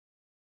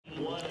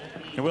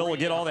And we'll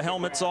get all the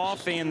helmets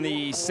off and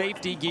the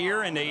safety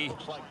gear, and a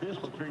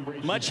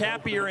much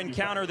happier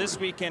encounter this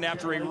weekend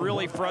after a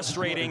really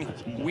frustrating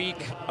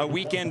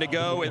weekend to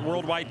go at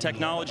Worldwide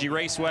Technology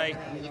Raceway.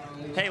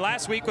 Hey,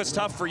 last week was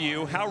tough for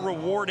you. How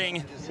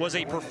rewarding was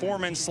a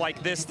performance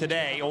like this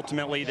today,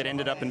 ultimately, that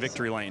ended up in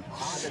victory lane?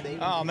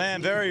 Oh man,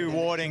 very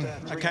rewarding.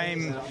 I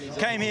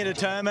came here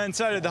determined,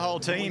 so did the whole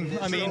team.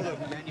 I mean,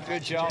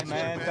 good job,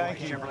 man.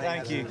 Thank you.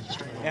 Thank you.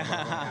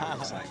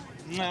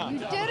 You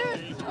did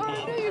it? Oh,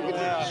 I knew you could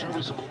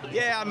do it.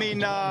 Yeah, I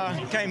mean,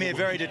 came here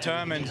very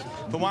determined.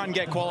 For one,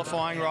 get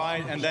qualifying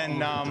right, and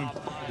then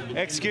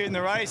executing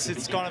the race.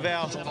 It's kind of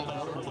our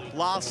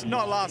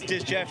not last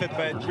ditch effort,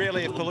 but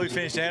really if Palou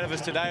finished ahead of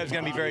us today, it was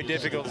going to be very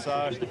difficult.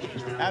 So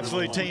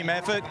absolute team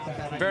effort.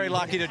 Very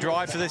lucky to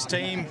drive for this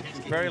team.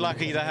 Very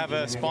lucky to have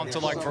a sponsor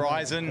like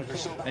Verizon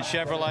and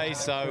Chevrolet.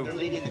 So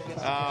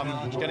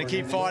going to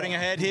keep fighting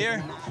ahead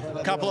here.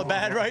 A couple of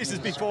bad races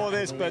before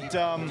this, but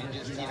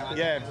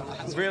yeah,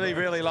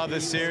 really love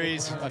this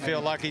series. I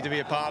feel lucky to be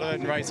a part of it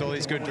and race all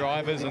these good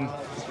drivers and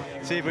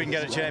see if we can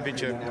get a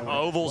championship.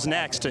 Oval's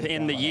next to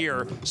end the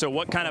year. So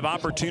what kind of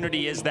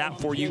opportunity is that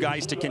for you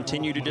guys to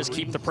continue to just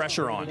keep the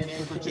pressure on?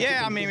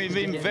 Yeah, I mean, we've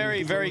been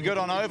very good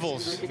on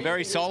ovals.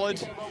 Very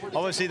solid.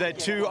 Obviously, they're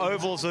two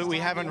ovals that we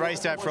haven't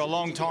raced at for a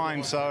long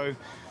time. So,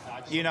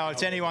 you know,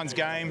 it's anyone's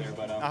game.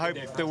 I hope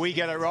that we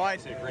get it right.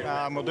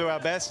 We'll do our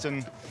best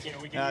and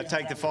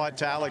take the fight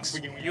to Alex.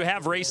 You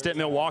have raced at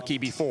Milwaukee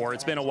before.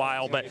 It's been a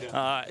while,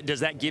 but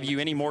does that give you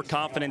any more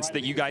confidence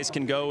that you guys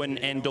can go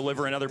and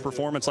deliver another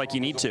performance like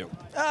you need to?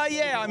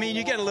 Yeah, I mean,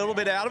 you get a little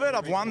bit out of it.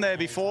 I've won there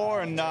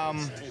before, and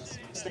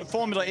the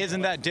formula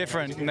isn't that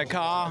different in the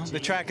car. The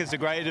track has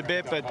degraded a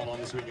bit,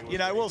 but, you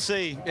know, we'll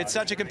see. It's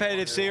such a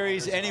competitive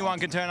series. Anyone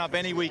can turn up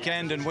any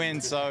weekend and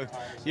win, so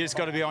you just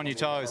got to be on your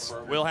toes.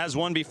 Will has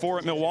won before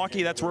at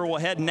Milwaukee. That's where we'll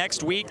head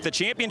next week. The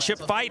championship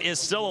fight is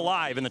still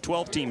alive, and the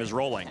 12 team is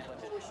rolling.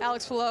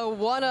 Alex Palou,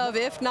 one of,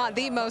 if not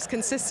the most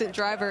consistent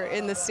driver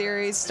in the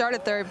series.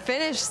 Started third,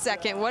 finished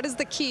second. What is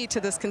the key to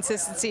this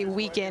consistency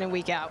week in and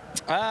week out?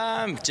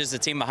 Just the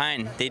team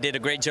behind. They did a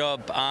great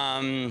job.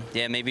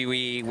 Yeah, maybe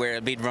we were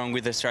a bit wrong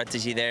with the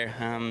strategy there.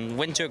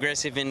 Went too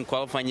aggressive in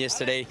qualifying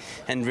yesterday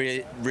and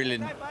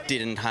really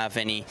didn't have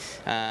any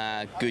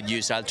good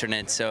use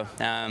alternates. So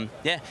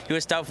yeah, it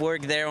was tough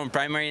work there on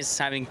primaries,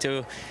 having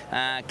to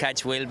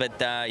catch Will. But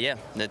yeah,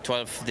 the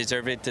 12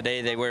 deserved it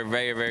today. They were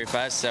very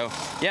fast. So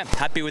yeah,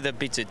 happy with the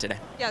P2 today.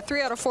 Yeah,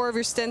 3 out of 4 of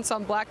your stints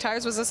on black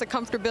tires. Was this a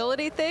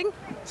comfortability thing?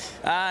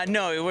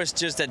 No, it was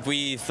just that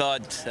we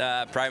thought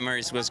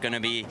primaries was going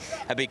to be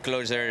a bit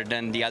closer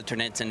than the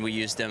alternates, and we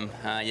used them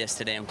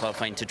yesterday in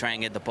qualifying to try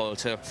and get the pole.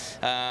 So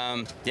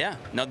yeah,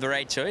 not the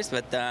right choice,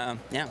 but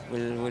yeah,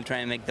 we'll try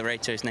and make the right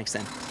choice next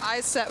time.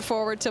 Eyes set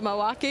forward to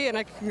Milwaukee,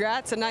 and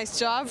congrats, a nice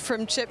job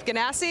from Chip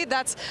Ganassi.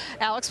 That's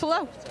Alex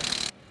Palou.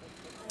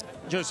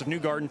 Josef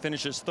Newgarden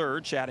finishes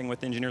third, chatting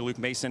with engineer Luke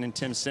Mason and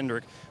Tim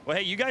Cindric. Well,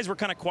 hey, you guys were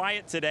kind of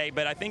quiet today,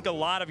 but I think a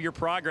lot of your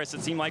progress,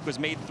 it seemed like, was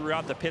made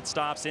throughout the pit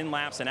stops, in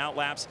laps and out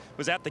laps.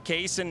 Was that the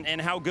case, and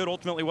how good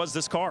ultimately was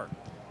this car?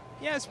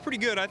 Yeah, it's pretty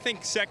good. I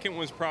think second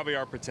was probably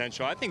our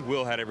potential. I think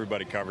Will had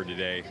everybody covered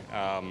today.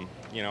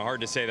 You know,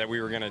 hard to say that we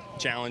were going to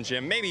challenge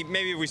him. Maybe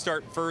if we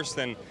start first,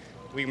 then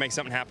we can make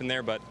something happen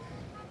there, but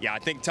yeah, I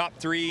think top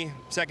 3,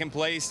 second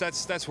place,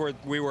 that's where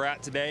we were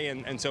at today,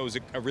 and so it was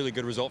a really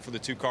good result for the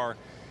 2-car.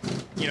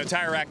 You know,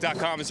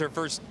 TireRack.com is our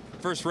first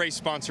race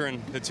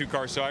sponsoring the 2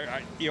 cars, so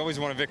you always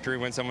want a victory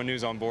when someone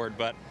new's on board.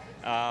 But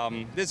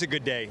this is a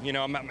good day. You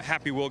know, I'm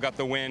happy Will got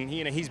the win.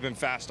 He's been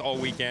fast all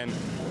weekend,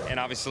 and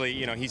obviously,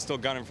 you know, he's still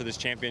gunning for this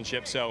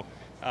championship. So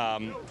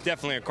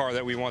definitely a car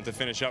that we want to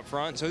finish up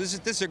front. So this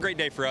is a great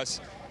day for us.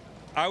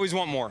 I always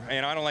want more,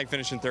 and I don't like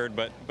finishing third,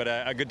 but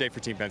a good day for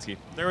Team Penske.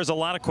 There was a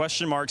lot of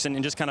question marks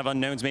and just kind of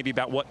unknowns maybe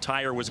about what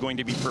tire was going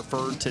to be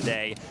preferred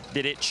today.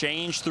 Did it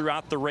change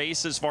throughout the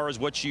race as far as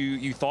what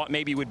you thought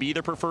maybe would be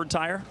the preferred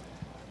tire?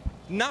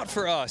 Not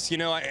for us. You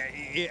know,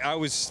 I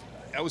was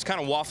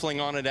kind of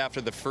waffling on it after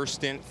the first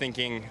stint,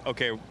 thinking,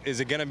 okay, is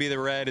it going to be the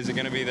red? Is it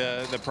going to be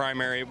the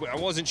primary? I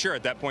wasn't sure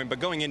at that point, but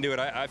going into it,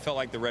 I felt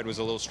like the red was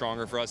a little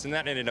stronger for us, and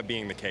that ended up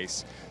being the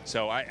case.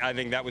 So I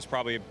think that was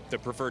probably the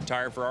preferred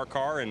tire for our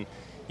car, and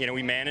you know,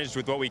 we managed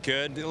with what we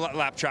could.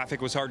 Lap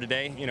traffic was hard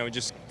today. You know, we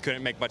just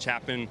couldn't make much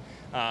happen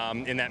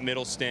in that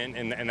middle stint,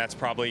 and that's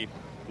probably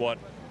what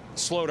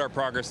slowed our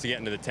progress to get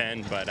into the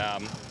 10, but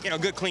you know,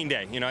 good clean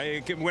day. You know,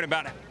 it went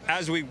about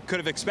as we could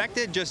have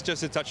expected, just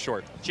a touch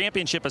short.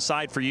 Championship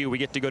aside for you, we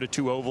get to go to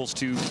 2 ovals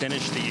to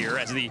finish the year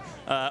as the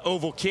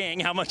Oval King.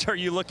 How much are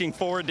you looking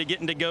forward to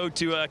getting to go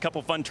to a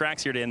couple fun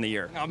tracks here to end the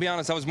year? I'll be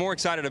honest, I was more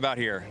excited about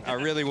here. I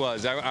really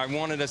was. I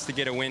wanted us to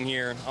get a win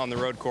here on the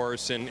road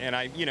course, and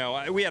you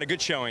know, we had a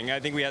good showing. I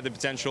think we had the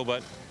potential,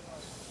 but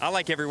I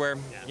like everywhere.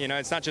 You know,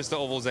 it's not just the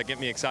ovals that get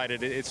me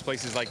excited. It's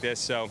places like this.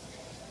 So,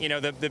 you know,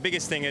 the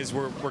biggest thing is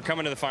we're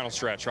coming to the final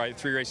stretch, right?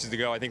 3 races to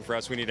go. I think for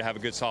us, we need to have a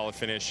good, solid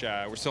finish.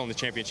 We're still in the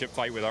championship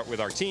fight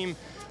with our team.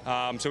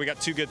 So we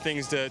got two good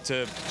things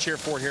to cheer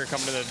for here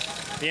coming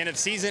to the end of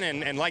the season,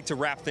 and like to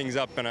wrap things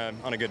up on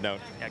a good note.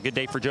 Yeah, good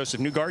day for Josef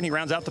Newgarden. He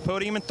rounds out the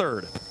podium in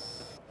third.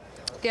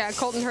 Yeah,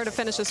 Colton Herta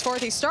finishes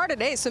fourth. He started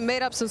eighth, so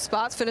made up some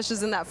spots,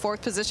 finishes in that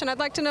fourth position. I'd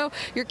like to know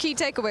your key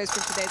takeaways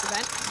from today's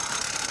event.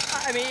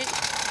 I mean,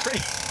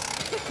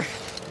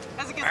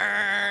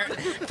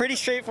 pretty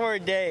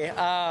straightforward day.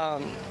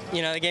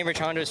 You know, the game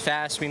returned was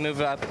fast. We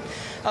moved up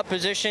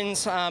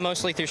positions,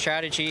 mostly through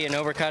strategy and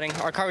overcutting.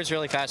 Our car was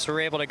really fast, so we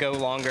were able to go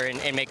longer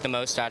and make the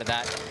most out of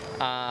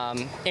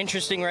that.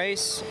 Interesting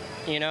race.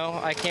 You know,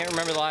 I can't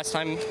remember the last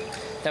time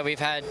that we've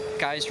had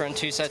guys run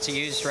two sets of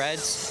used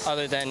reds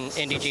other than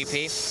Indy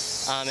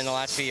GP in the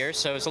last few years.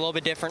 So it's a little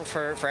bit different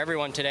for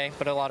everyone today,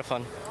 but a lot of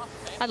fun.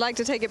 I'd like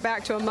to take it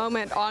back to a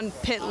moment on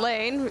pit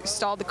lane. We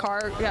stalled the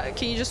car.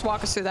 Can you just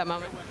walk us through that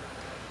moment?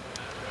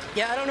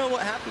 Yeah, I don't know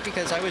what happened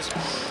because I was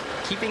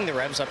keeping the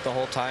revs up the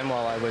whole time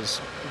while I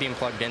was being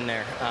plugged in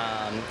there.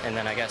 And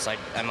then I guess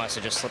I must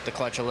have just slipped the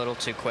clutch a little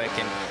too quick,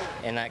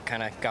 and that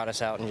kind of got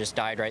us out and just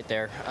died right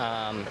there.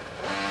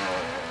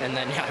 And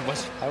then, yeah,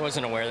 I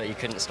wasn't aware that you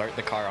couldn't start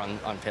the car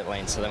on pit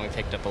lane, so then we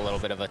picked up a little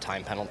bit of a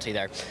time penalty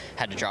there.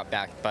 Had to drop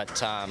back.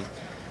 But,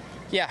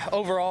 yeah,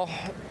 overall,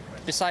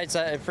 besides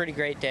that, a pretty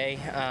great day.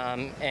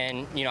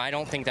 And, you know, I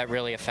don't think that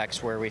really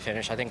affects where we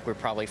finish. I think we're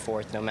probably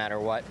fourth no matter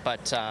what.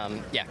 But,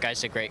 yeah,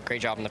 guys did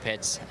great job in the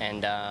pits,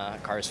 and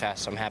car is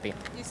fast, so I'm happy.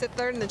 You sit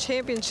third in the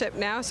championship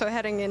now, so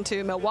heading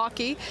into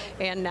Milwaukee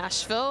and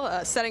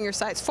Nashville, setting your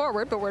sights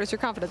forward, but where does your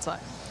confidence lie?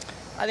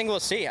 I think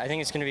we'll see. I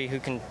think it's going to be who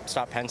can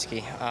stop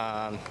Penske.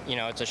 You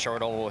know, it's a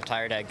short oval with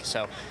tire deg,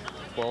 so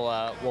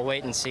we'll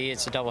wait and see.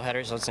 It's a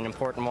doubleheader, so it's an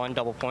important one,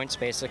 double points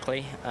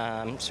basically.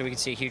 So we can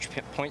see a huge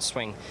point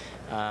swing.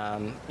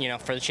 You know,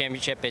 for the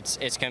championship, it's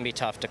going to be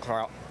tough to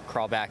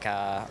crawl back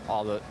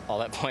all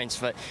that points,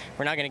 but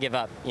we're not going to give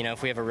up. You know,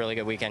 if we have a really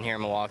good weekend here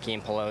in Milwaukee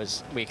and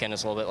Palou's weekend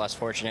is a little bit less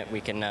fortunate,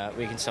 we can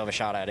still have a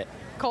shot at it.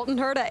 Colton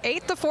Herta,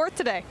 8th to 4th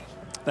today.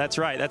 That's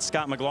right. That's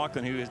Scott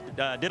McLaughlin, who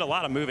did a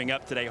lot of moving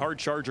up today. Hard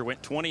charger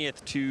went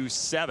 20th to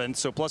 7th,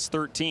 so plus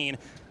 13.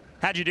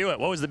 How'd you do it?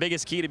 What was the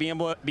biggest key to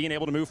being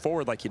able to move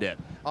forward like you did?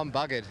 I'm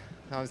buggered.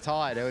 I was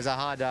tired. It was a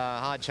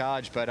hard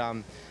charge, but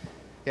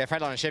yeah,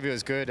 Freightliner and Chevy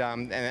was good,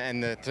 and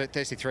the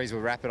 33s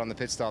were rapid on the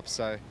pit stop.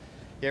 So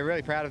yeah,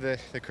 really proud of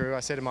the crew.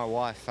 I said to my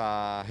wife,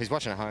 who's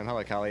watching at home,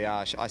 hello Carly,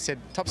 I said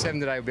top 7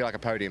 today would be like a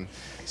podium.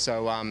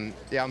 So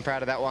yeah, I'm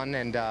proud of that one,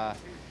 and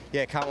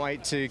yeah, can't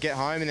wait to get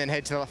home and then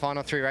head to the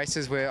final 3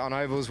 races on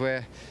ovals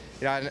where,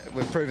 you know,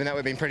 we've proven that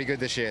we've been pretty good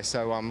this year.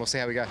 So we'll see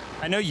how we go.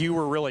 I know you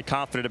were really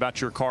confident about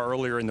your car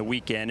earlier in the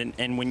weekend,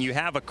 and when you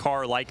have a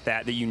car like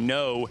that you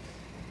know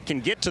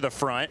can get to the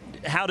front,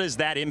 how does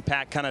that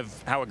impact kind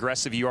of how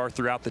aggressive you are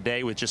throughout the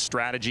day with just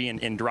strategy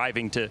and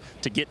driving to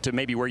get to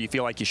maybe where you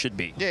feel like you should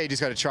be? Yeah, you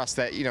just got to trust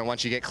that, you know,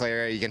 once you get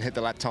clear, you can hit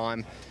the lap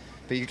time.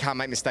 But you can't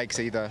make mistakes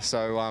either.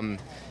 So,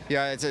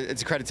 yeah, it's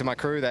a credit to my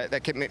crew that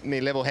kept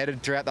me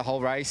level-headed throughout the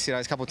whole race. You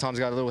know, a couple of times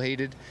I got a little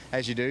heated,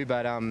 as you do.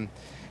 But, you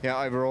know,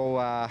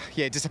 overall,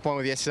 yeah, disappointed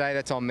with yesterday.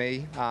 That's on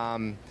me.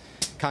 Can't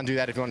do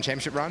that if you're on a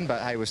championship run.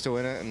 But, hey, we're still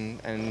in it.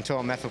 And until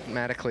I'm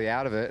mathematically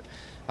out of it,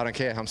 I don't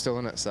care. I'm still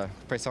in it, so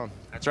press on.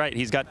 That's right.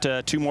 He's got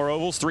 2 more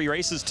ovals, 3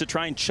 races to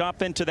try and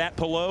chop into that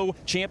Palou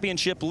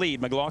championship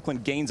lead. McLaughlin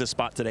gains a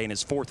spot today and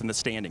is 4th in the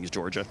standings,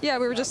 Georgia. Yeah,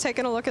 we were just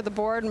taking a look at the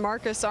board.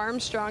 Marcus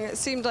Armstrong, it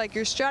seemed like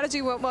your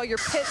strategy went well, your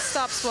pit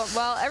stops went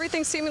well,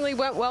 everything seemingly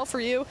went well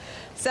for you.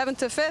 7th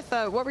to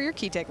 5th, what were your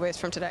key takeaways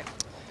from today?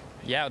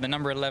 Yeah, the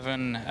number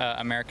 11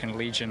 American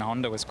Legion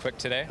Honda was quick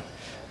today.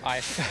 I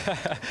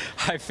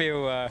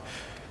feel...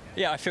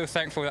 yeah, I feel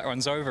thankful that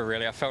one's over,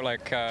 really. I felt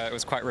like it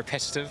was quite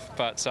repetitive,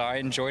 but I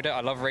enjoyed it.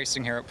 I love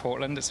racing here at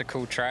Portland. It's a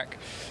cool track.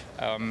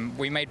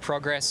 We made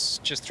progress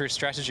just through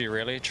strategy,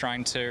 really,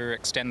 trying to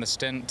extend the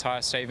stint,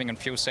 tire saving and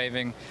fuel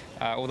saving,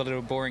 all the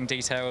little boring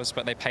details,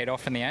 but they paid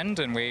off in the end,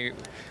 and we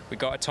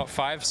got a top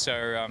 5,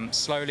 so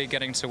slowly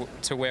getting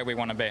to where we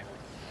want to be.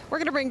 We're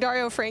going to bring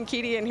Dario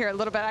Franchitti in here a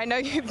little bit. I know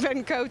you've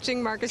been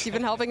coaching Marcus, you've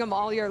been helping him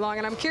all year long,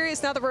 and I'm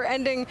curious now that we're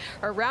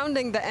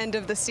rounding the end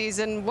of the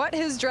season, what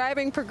his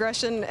driving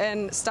progression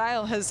and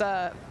style has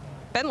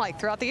been like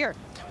throughout the year.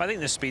 I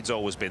think the speed's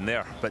always been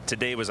there, but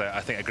today was,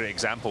 I think, a great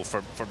example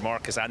for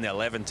Marcus and the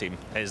 11 team,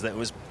 is that it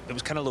was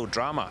kind of low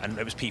drama, and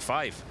it was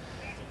P5.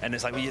 And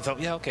it's like, well, you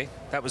thought, yeah, okay,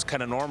 that was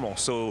kind of normal.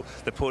 So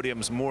the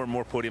podiums, more and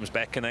more podiums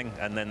beckoning,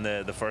 and then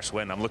the first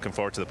win. I'm looking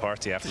forward to the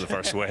party after the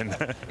first win.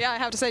 Yeah, I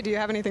have to say, do you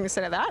have anything to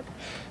say to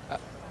that?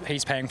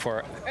 He's paying for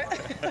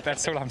it.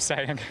 That's all I'm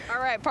saying. All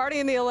right, party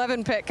in the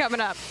 11 pit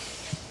coming up.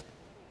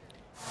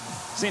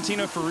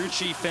 Santino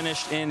Ferrucci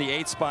finished in the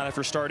 8th spot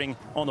after starting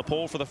on the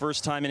pole for the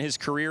first time in his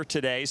career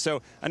today.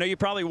 So I know you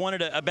probably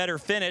wanted a better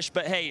finish,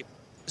 but hey,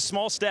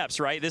 small steps,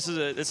 right? This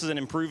is an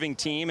improving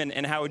team,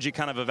 and how would you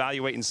kind of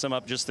evaluate and sum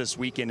up just this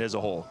weekend as a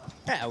whole?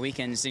 Yeah,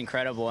 weekend's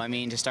incredible. I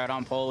mean, to start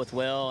on pole with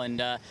Will,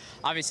 and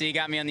obviously he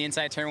got me on the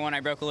inside turn 1. I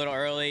broke a little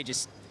early,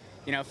 just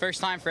you know, first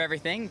time for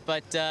everything,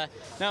 but no,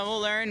 we'll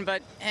learn.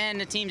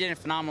 And the team did a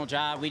phenomenal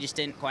job. We just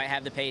didn't quite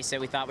have the pace that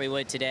we thought we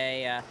would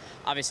today.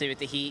 Obviously, with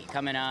the heat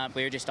coming up,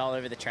 we were just all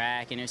over the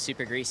track, and it was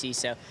super greasy.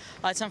 So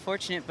it's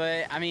unfortunate,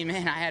 but I mean,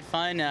 man, I had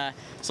fun.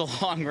 It's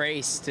a long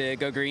race to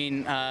go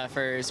green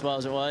for as well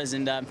as it was,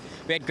 and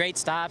we had great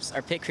stops.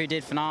 Our pit crew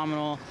did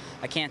phenomenal.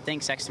 I can't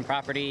thank Sexton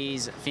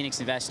Properties, Phoenix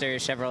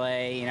Investors,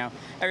 Chevrolet, you know,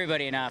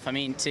 everybody enough. I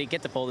mean, to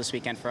get the pole this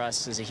weekend for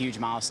us is a huge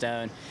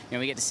milestone. You know,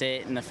 we get to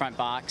sit in the front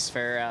box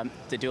for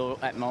the duel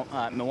at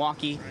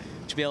Milwaukee,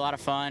 which will be a lot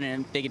of fun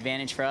and a big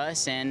advantage for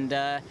us. And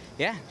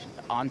yeah,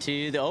 on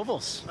to the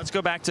ovals. Let's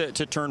go back to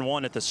turn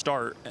one at the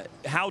start.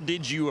 How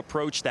did you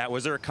approach that?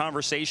 Was there a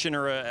conversation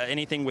or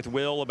anything with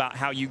Will about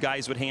how you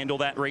guys would handle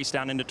that race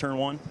down into turn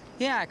one?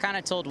 Yeah, I kind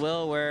of told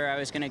Will where I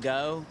was going to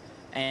go.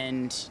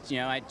 And, you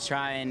know, I'd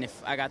try, and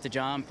if I got the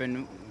jump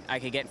and I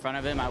could get in front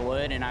of him, I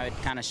would, and I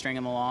would kind of string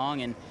him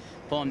along and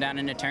pull him down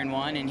into turn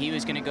one, and he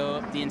was going to go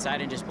up the inside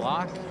and just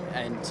block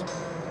and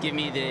give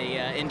me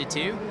the into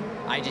two.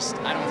 I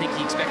don't think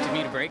he expected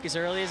me to brake as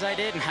early as I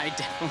did, and I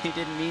definitely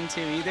didn't mean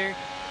to either.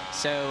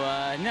 So,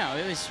 no,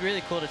 it was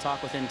really cool to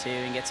talk with him, too,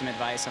 and get some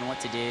advice on what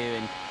to do.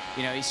 And,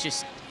 you know,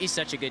 he's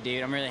such a good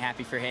dude. I'm really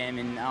happy for him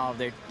and all of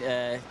their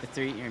the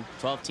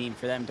 12 team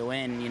for them to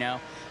win. You know,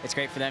 it's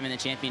great for them in the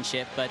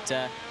championship. But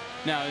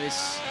no, he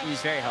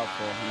was very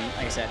helpful. And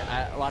like I said,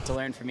 a lot to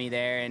learn from me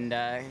there,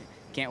 and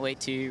can't wait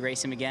to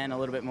race him again a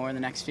little bit more in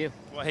the next few.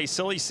 Well, hey,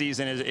 silly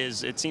season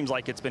is it seems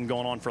like it's been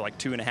going on for like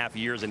 2.5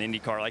 years in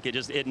IndyCar. Like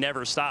it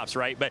never stops,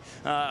 right? But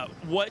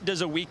what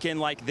does a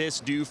weekend like this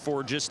do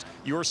for just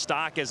your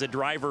stock as a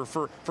driver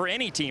for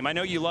any team? I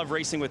know you love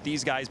racing with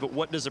these guys, but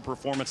what does a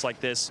performance like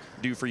this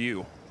do for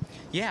you?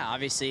 Yeah,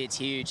 obviously it's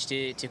huge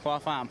to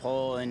qualify on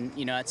pole, and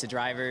you know it's a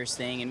driver's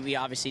thing, and we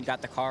obviously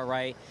got the car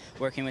right,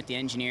 working with the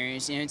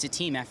engineers. You know, it's a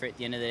team effort at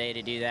the end of the day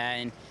to do that,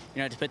 and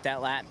you know, to put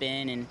that lap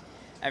in and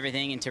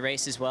everything, and to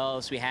race as well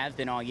as we have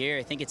been all year.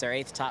 I think it's our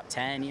 8th top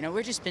 10. You know,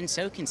 we've just been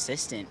so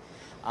consistent.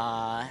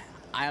 I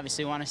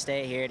obviously want to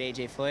stay here at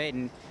AJ Foyt,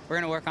 and we're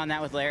going to work on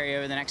that with Larry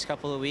over the next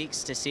couple of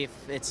weeks to see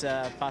if it's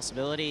a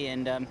possibility.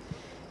 And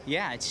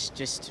yeah, it's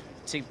just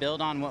to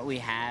build on what we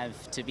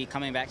have, to be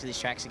coming back to these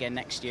tracks again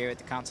next year with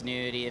the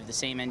continuity of the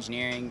same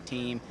engineering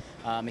team,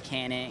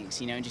 mechanics,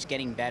 you know, and just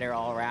getting better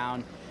all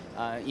around.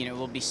 You know,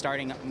 we'll be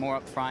starting more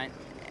up front,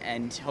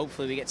 and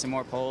hopefully we get some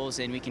more poles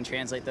and we can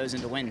translate those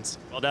into wins.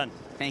 Well done.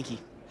 Thank you.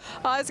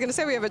 I was going to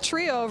say we have a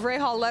trio of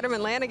Rahal, Letterman,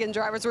 Lanigan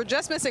drivers. We're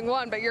just missing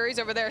one, but Yuri's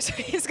over there, so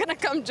he's going to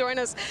come join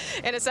us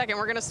in a second.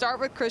 We're going to start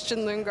with Christian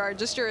Lundgaard.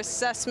 Just your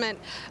assessment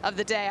of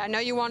the day. I know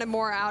you wanted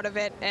more out of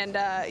it, and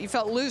you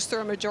felt loose through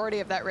a majority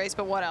of that race,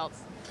 but what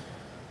else?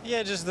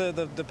 Yeah, just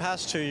the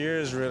past 2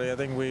 years, really. I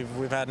think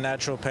we've had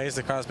natural pace.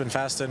 The car's been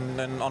fast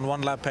and on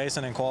one lap pace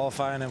and in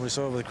qualifying, and we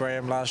saw it with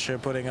Graham last year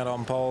putting it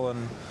on pole.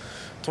 And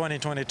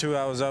 2022,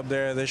 I was up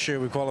there. This year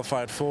we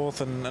qualified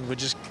 4th, and we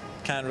just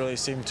can't really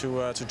seem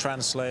to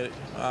translate it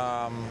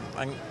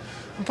and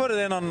put it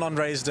in on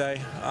race day.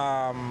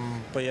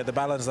 But yeah, the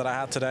balance that I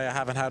had today, I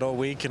haven't had all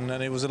week, and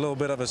it was a little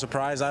bit of a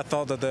surprise. I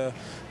thought that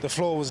the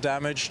floor was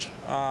damaged.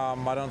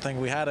 I don't think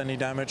we had any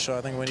damage, so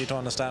I think we need to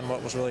understand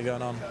what was really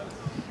going on.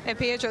 And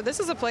Pietro, this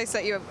is a place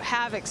that you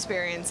have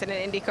experience in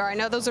an IndyCar. I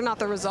know those are not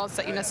the results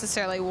that you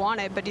necessarily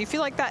wanted, but do you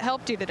feel like that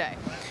helped you today?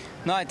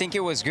 No, I think it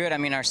was good. I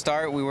mean, our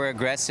start, we were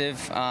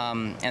aggressive,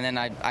 and then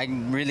I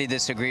really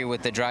disagree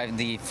with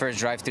the first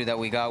drive-through that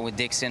we got with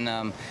Dixon.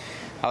 I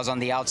was on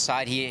the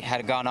outside. He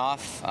had gone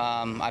off.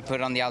 I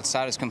put it on the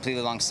outside. I was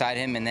completely alongside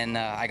him, and then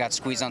I got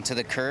squeezed onto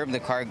the curb. The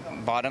car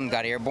bottom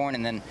got airborne,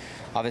 and then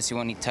obviously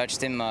when he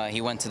touched him,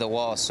 he went to the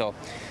wall. So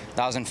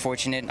that was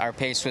unfortunate. Our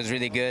pace was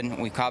really good.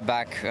 We caught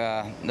back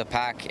the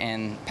pack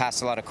and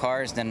passed a lot of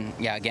cars. Then,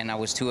 yeah, again, I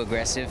was too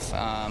aggressive.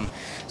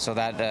 So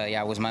that,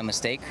 yeah, was my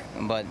mistake.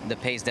 But the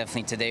pace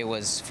definitely today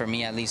was, for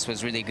me at least,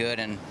 was really good.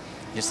 And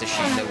just a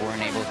shame that we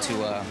weren't able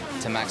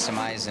to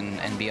maximize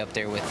and be up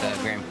there with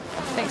Graham.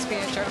 Thanks,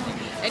 Pietro.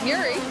 And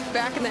Yuri,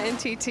 back in the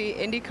NTT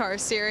IndyCar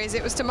Series,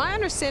 it was to my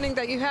understanding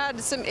that you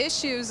had some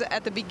issues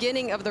at the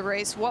beginning of the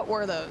race. What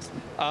were those?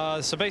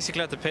 So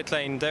basically at the pit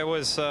lane, there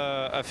was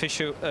a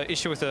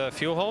issue with the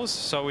fuel hose,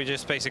 so we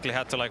just basically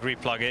had to like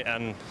replug it,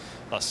 and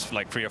that's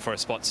like 3 or 4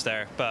 spots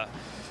there. But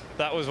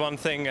that was one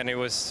thing, and it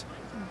was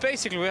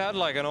basically, we had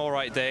like an all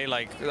right day.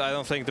 Like, I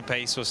don't think the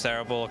pace was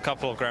terrible. A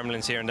couple of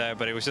gremlins here and there,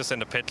 but it was just in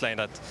the pit lane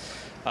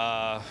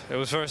that it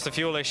was first the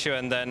fuel issue,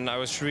 and then I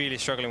was really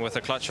struggling with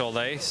the clutch all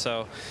day.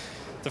 So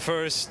the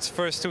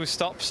first 2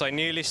 stops, I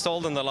nearly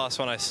stalled, and the last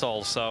one I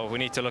stalled. So we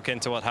need to look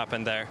into what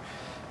happened there.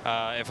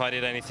 If I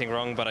did anything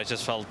wrong, but I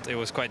just felt it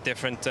was quite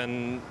different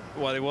than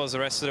what it was the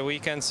rest of the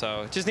weekend.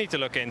 So just need to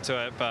look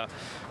into it. But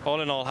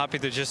all in all, happy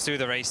to just do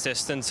the race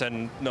distance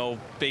and no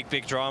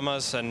big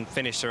dramas and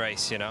finish the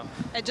race, you know.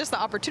 And just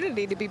the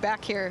opportunity to be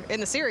back here in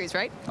the series,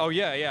 right? Oh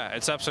yeah,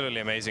 it's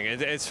absolutely amazing.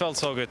 It's felt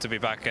so good to be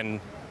back, and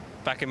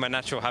back in my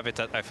natural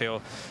habitat, I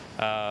feel,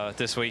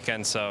 this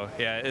weekend. So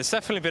yeah, it's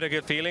definitely been a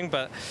good feeling,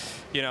 but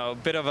you know, a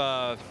bit of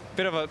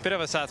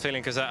a sad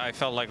feeling because I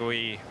felt like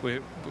we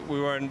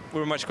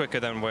were much quicker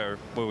than where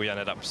we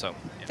ended up. So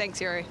yeah. Thanks,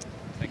 Yuri.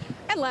 Thank you.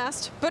 And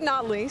last but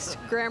not least,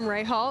 Graham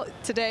Rahal.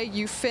 Today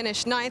you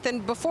finished 9th,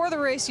 and before the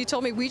race you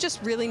told me we just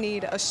really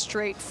need a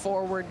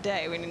straightforward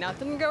day. We need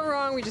nothing to go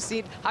wrong. We just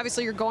need,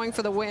 obviously you're going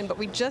for the win, but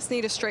we just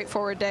need a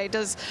straightforward day.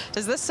 Does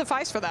this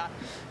suffice for that?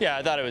 Yeah,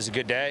 I thought it was a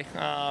good day.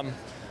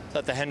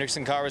 Thought the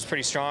Hendrickson car was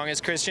pretty strong. As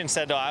Christian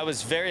said, though, I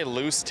was very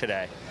loose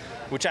today,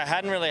 which I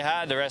hadn't really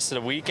had the rest of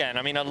the weekend.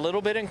 I mean, a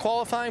little bit in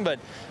qualifying, but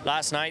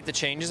last night the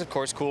changes, of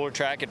course, cooler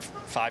track at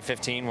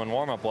 5:15 when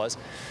warm-up was.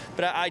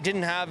 But I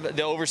didn't have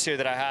the oversteer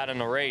that I had in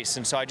the race,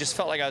 and so I just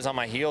felt like I was on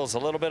my heels a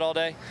little bit all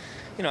day.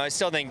 You know, I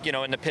still think, you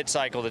know, in the pit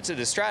cycle,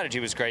 the strategy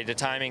was great. The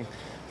timing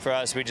for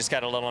us, we just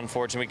got a little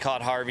unfortunate. We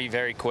caught Harvey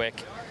very quick,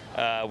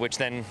 which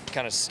then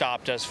kind of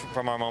stopped us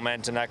from our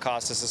momentum. That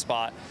cost us a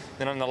spot.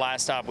 Then on the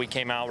last stop, we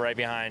came out right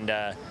behind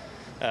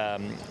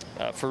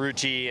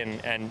Ferrucci,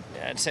 and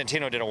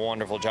Santino did a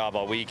wonderful job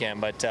all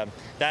weekend, but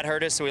that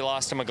hurt us, so we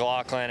lost to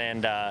McLaughlin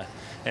and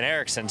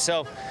Ericsson.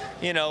 So,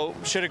 you know,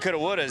 shoulda, coulda,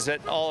 woulda.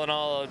 That all in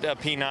all, a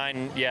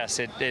P9, yes,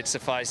 it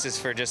suffices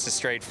for just a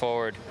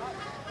straightforward,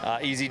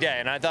 easy day.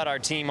 And I thought our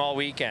team all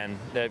weekend,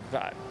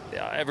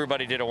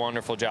 everybody did a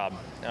wonderful job.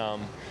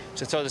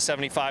 To throw the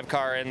 75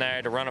 car in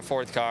there, to run a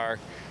 4th car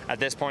at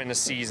this point in the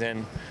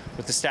season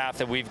with the staff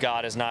that we've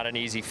got is not an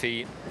easy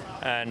feat.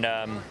 And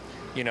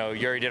you know,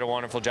 Yuri did a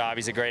wonderful job.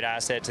 He's a great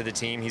asset to the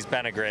team. He's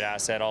been a great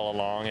asset all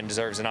along and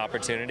deserves an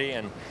opportunity.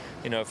 And,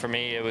 you know, for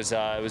me, it was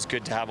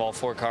good to have all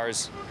 4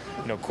 cars,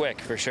 you know, quick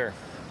for sure.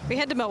 We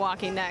head to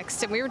Milwaukee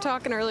next, and we were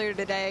talking earlier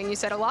today, and you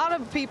said a lot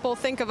of people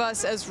think of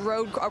us as a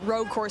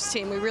road course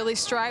team. We really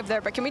strive there.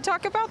 But can we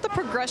talk about the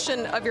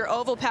progression of your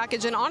oval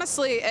package and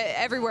honestly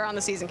everywhere on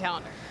the season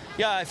calendar?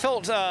 Yeah, I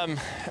felt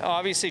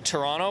obviously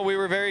Toronto we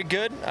were very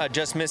good,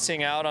 just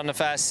missing out on the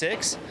Fast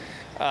 6.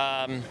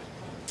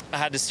 I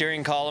had the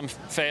steering column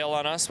fail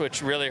on us,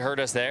 which really hurt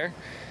us there.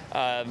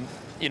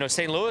 You know,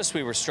 St. Louis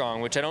we were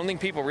strong, which I don't think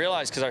people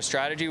realize because our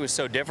strategy was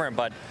so different,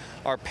 but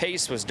our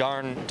pace was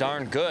darn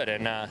good.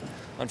 And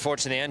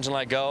unfortunately, the engine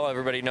let go.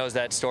 Everybody knows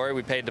that story.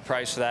 We paid the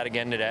price for that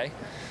again today.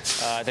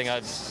 I think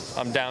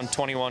I'm down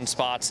 21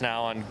 spots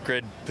now on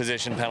grid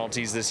position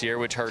penalties this year,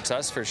 which hurts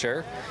us for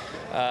sure.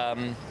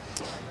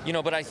 You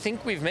know, but I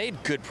think we've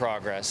made good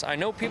progress. I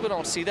know people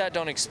don't see that,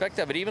 don't expect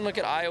that, but even look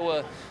at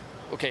Iowa.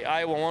 Okay,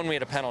 Iowa 1, we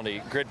had a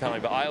penalty, grid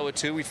penalty, but Iowa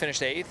 2, we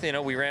finished 8th. You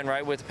know, we ran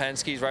right with the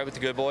Penske's, right with the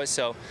good boys.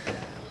 So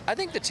I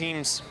think the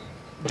team's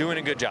doing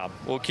a good job.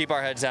 We'll keep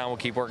our heads down, we'll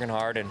keep working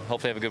hard, and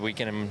hopefully have a good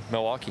weekend in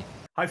Milwaukee.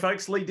 Hi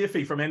folks, Lee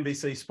Diffie from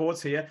NBC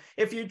Sports here.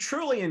 If you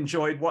truly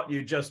enjoyed what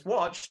you just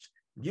watched,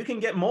 you can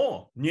get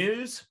more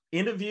news,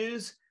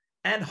 interviews,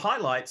 and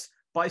highlights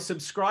by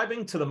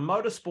subscribing to the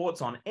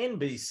Motorsports on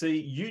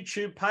NBC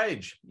YouTube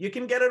page. You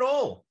can get it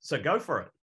all, so go for it.